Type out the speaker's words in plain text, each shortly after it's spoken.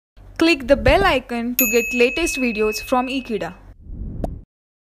Click the bell icon to get latest videos from Ekeeda.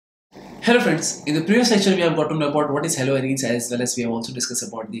 Hello friends, in the previous lecture we have got to know about what is haloarenes, as well as we have also discussed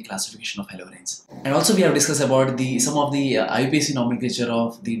about the classification of haloarenes. And also we have discussed about some of the IUPAC nomenclature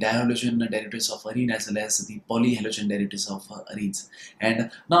of the dihalogen derivatives of arene as well as the polyhalogen derivatives of arenes. And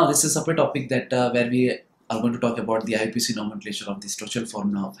now this is a separate topic that where we are going to talk about the IUPAC nomenclature of the structural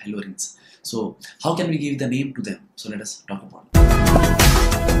formula of haloarenes. So how can we give the name to them? So let us talk about it.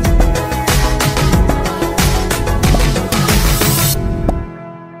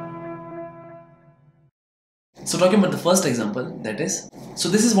 So talking about the first example, that is, so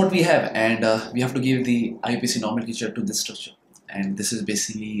this is what we have, and we have to give the IUPAC nomenclature to this structure, and this is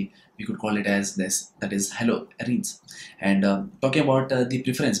basically, we could call it as this, that is haloarenes. And talking about the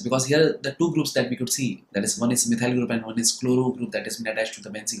preference, because here the two groups that we could see, that is, one is methyl group and one is chloro group that has been attached to the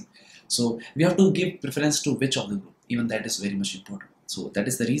benzene. So we have to give preference to which of the group, even that is very much important. So that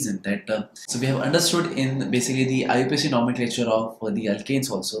is the reason that, so we have understood in basically the IUPAC nomenclature of the alkanes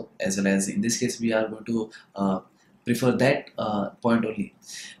also, as well as in this case we are going to prefer that point only,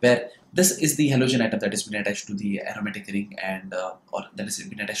 where this is the halogen atom that has been attached to the aromatic ring, and or that has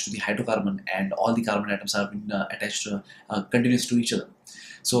been attached to the hydrocarbon, and all the carbon atoms have been attached continuous to each other.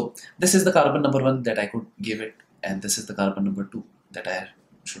 So this is the carbon number 1 that I could give it, and this is the carbon number 2 that I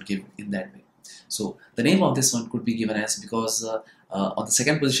should give in that way. So the name of this one could be given as, because on the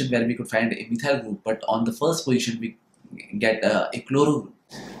second position where we could find a methyl group, but on the first position we get a chloro group.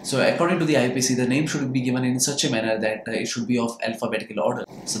 So according to the IUPAC, the name should be given in such a manner that it should be of alphabetical order.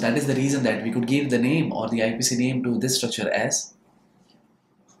 So that is the reason that we could give the name or the IUPAC name to this structure as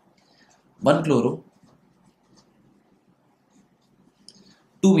 1 chloro,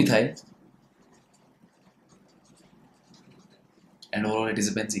 2 methyl, and overall it is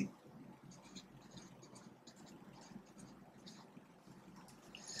a benzene.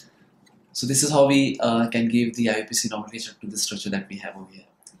 So this is how we can give the IUPAC nomenclature to the structure that we have over here.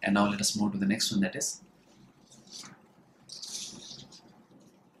 And now let us move to the next one, that is.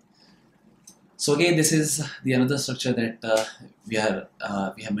 So again, this is the another structure that we have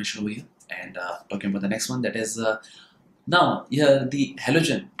mentioned over here. And talking about the next one, that is now here the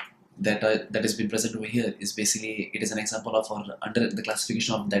halogen that has been present over here is basically, it is an example of, or under the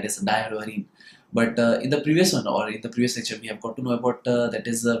classification of, that is dihaloarene. But in the previous one, or in the previous lecture, we have got to know about that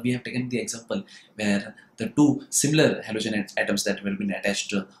is we have taken the example where the two similar halogen atoms that will be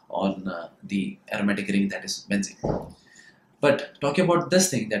attached on the aromatic ring, that is benzene. But talking about this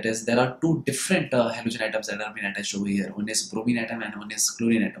thing, that is, there are two different halogen atoms that have been attached over here. One is bromine atom and one is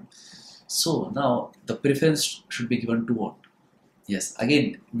chlorine atom. So now the preference should be given to what? Yes,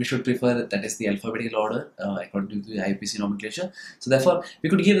 again, we should prefer, that is, the alphabetical order according to the IUPAC nomenclature. So therefore, we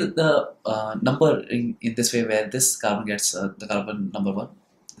could give the number in this way, where this carbon gets the carbon number 1,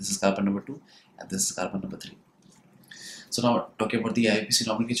 this is carbon number 2, and this is carbon number 3. So now talking about the IUPAC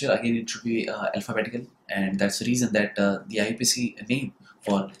nomenclature, again it should be alphabetical, and that's the reason that the IUPAC name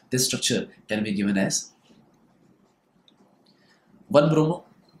for this structure can be given as 1 bromo,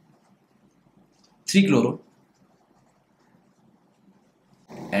 3 chloro,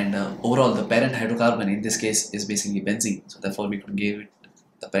 and overall the parent hydrocarbon in this case is basically benzene. So therefore we could give it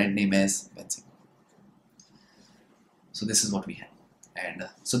the parent name as benzene. So this is what we have, and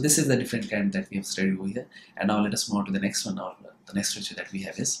so this is the different kind that we have studied over here. And now let us move on to the next one, or the next structure that we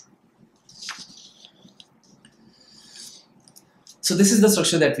have is. So this is the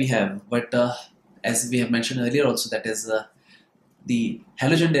structure that we have, but as we have mentioned earlier also, that is the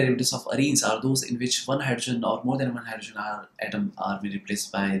halogen derivatives of arenes are those in which one hydrogen or more than one hydrogen atom are being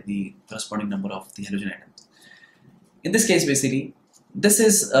replaced by the corresponding number of the halogen atoms. In this case, basically, this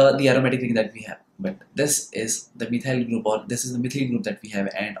is the aromatic ring that we have, but this is the methyl group, or this is the methyl group that we have,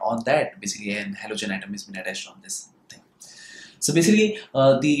 and on that basically an halogen atom has been attached on this thing. So basically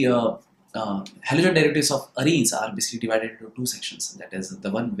the halogen derivatives of arenes are basically divided into two sections. That is the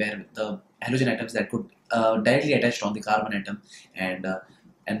one where the halogen atoms that could directly attached on the carbon atom, and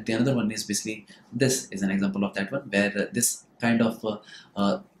the another one is basically, this is an example of that one, where this kind of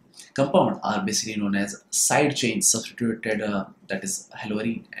compound are basically known as side chains substituted, that is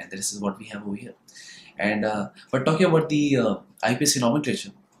haloarene, and this is what we have over here. And but talking about the IUPAC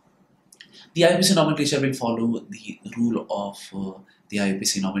nomenclature, the IUPAC nomenclature will follow the rule of the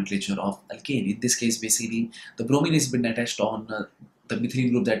IUPAC nomenclature of alkane. In this case, basically the bromine has been attached on the methyl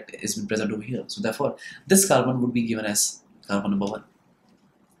group that has been present over here. So therefore, this carbon would be given as carbon number 1.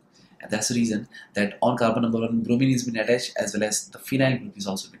 And that's the reason that on carbon number 1, bromine has been attached, as well as the phenyl group is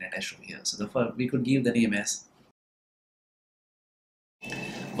also been attached over here. So therefore, we could give the name as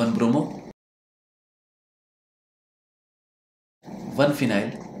 1 bromo, 1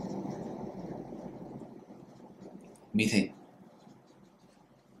 phenyl, methane.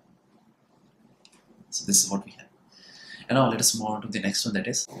 So this is what we have. And now let us move on to the next one, that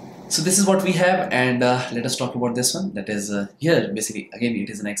is. So this is what we have, and let us talk about this one. That is here basically again it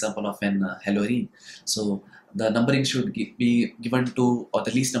is an example of an haloarene. So the numbering should be given to, or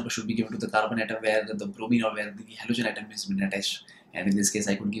the least number should be given to the carbon atom where the bromine or where the halogen atom has been attached. And in this case,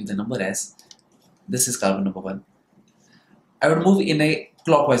 I could give the number as this is carbon number 1. I would move in a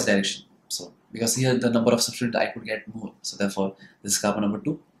clockwise direction. So because here the number of substituents I could get more. So therefore, this is carbon number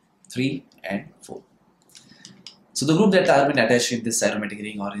 2, 3, and 4. So the group that are been attached in this aromatic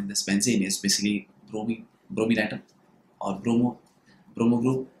ring or in this benzene is basically bromine atom or bromo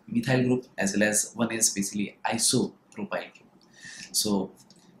group, methyl group, as well as one is basically isopropyl group. So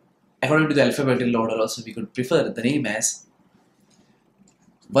according to the alphabetical order also we could prefer the name as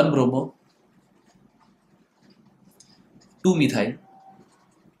 1 bromo, 2 methyl,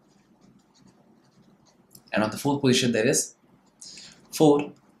 and on the 4th position there is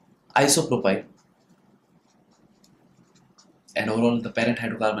 4 isopropyl, and overall the parent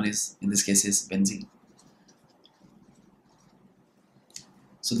hydrocarbon is, in this case, is benzene.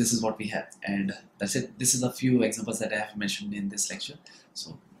 So this is what we have, and that's it. This is a few examples that I have mentioned in this lecture.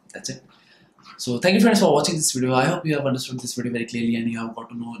 So that's it. So thank you friends for watching this video. I hope you have understood this video very clearly and you have got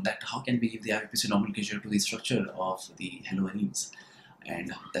to know that how can we give the IUPAC nomenclature to the structure of the haloarenes,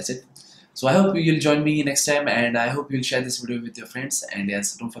 and that's it. So I hope you'll join me next time, and I hope you'll share this video with your friends, and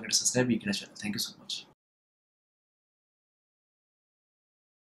yes, don't forget to subscribe to Ekeeda channel. Thank you so much.